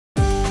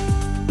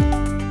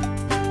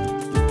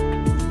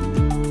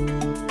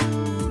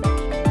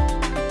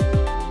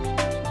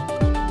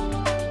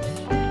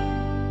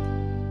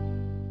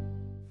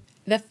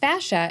The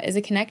fascia is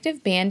a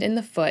connective band in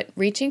the foot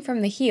reaching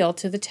from the heel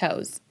to the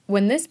toes.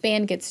 When this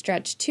band gets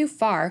stretched too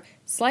far,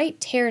 slight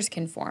tears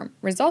can form,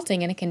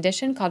 resulting in a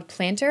condition called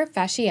plantar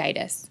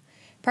fasciitis.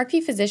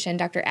 Parkview physician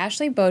Dr.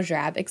 Ashley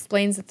Bojrab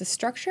explains that the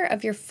structure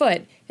of your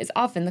foot is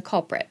often the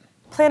culprit.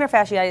 Plantar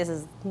fasciitis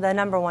is the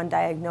 #1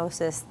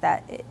 diagnosis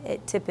that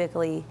it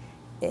typically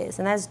is,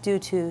 and that's due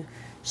to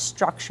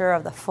structure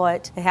of the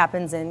foot. It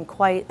happens in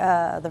quite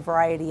the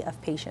variety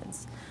of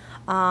patients.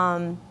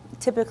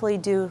 Typically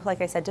due, like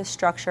I said, to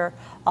structure.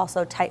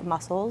 Also tight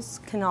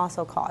muscles can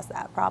also cause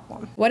that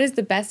problem. What is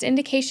the best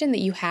indication that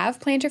you have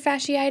plantar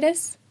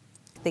fasciitis?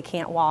 They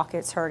can't walk,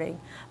 it's hurting.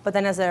 But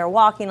then as they're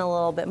walking a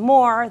little bit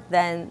more,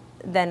 then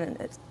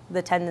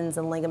the tendons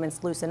and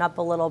ligaments loosen up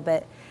a little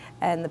bit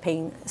and the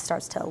pain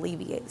starts to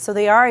alleviate. So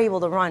they are able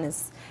to run.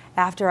 Is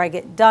after I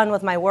get done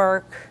with my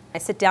work, I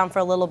sit down for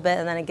a little bit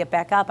and then I get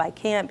back up. I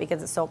can't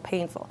because it's so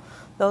painful.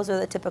 Those are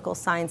the typical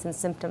signs and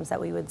symptoms that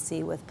we would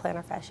see with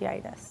plantar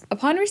fasciitis.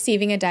 Upon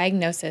receiving a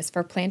diagnosis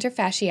for plantar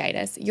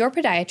fasciitis, your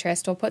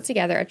podiatrist will put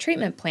together a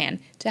treatment plan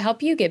to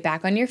help you get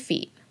back on your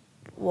feet.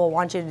 We'll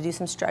want you to do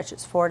some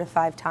stretches, 4 to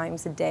 5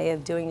 times a day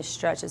of doing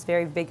stretches,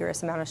 very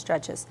vigorous amount of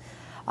stretches.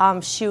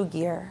 Shoe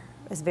gear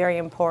is very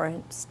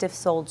important,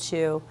 stiff-soled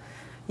shoe.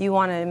 You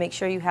want to make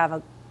sure you have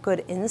a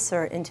good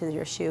insert into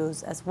your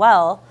shoes as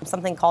well.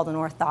 Something called an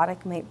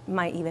orthotic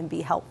might even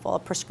be helpful. A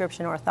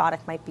prescription orthotic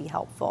might be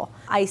helpful.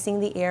 Icing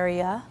the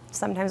area,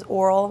 sometimes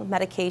oral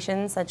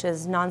medications such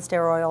as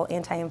non-steroidal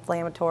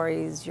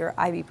anti-inflammatories, your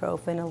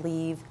ibuprofen,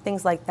 Aleve,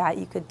 things like that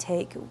you could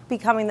take.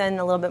 Becoming then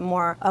a little bit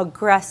more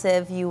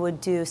aggressive, you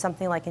would do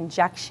something like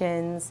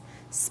injections,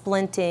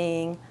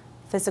 splinting,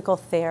 physical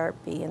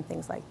therapy, and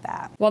things like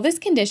that. While this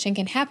condition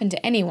can happen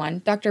to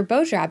anyone, Dr.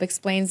 Bojrab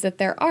explains that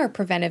there are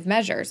preventive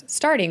measures,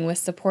 starting with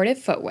supportive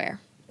footwear.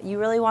 You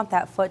really want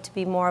that foot to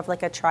be more of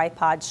like a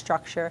tripod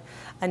structure,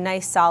 a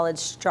nice solid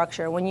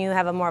structure. When you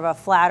have a more of a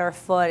flatter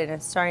foot and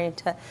it's starting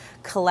to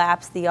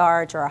collapse the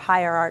arch or a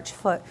higher arch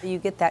foot, you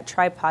get that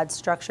tripod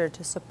structure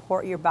to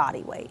support your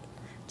body weight.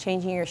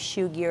 Changing your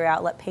shoe gear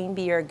out, let pain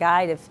be your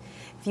guide. If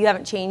you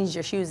haven't changed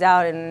your shoes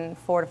out in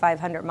 400 to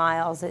 500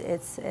 miles,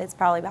 it's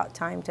probably about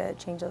time to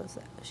change those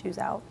shoes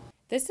out.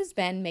 This has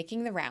been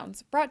Making the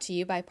Rounds, brought to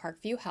you by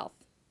Parkview Health.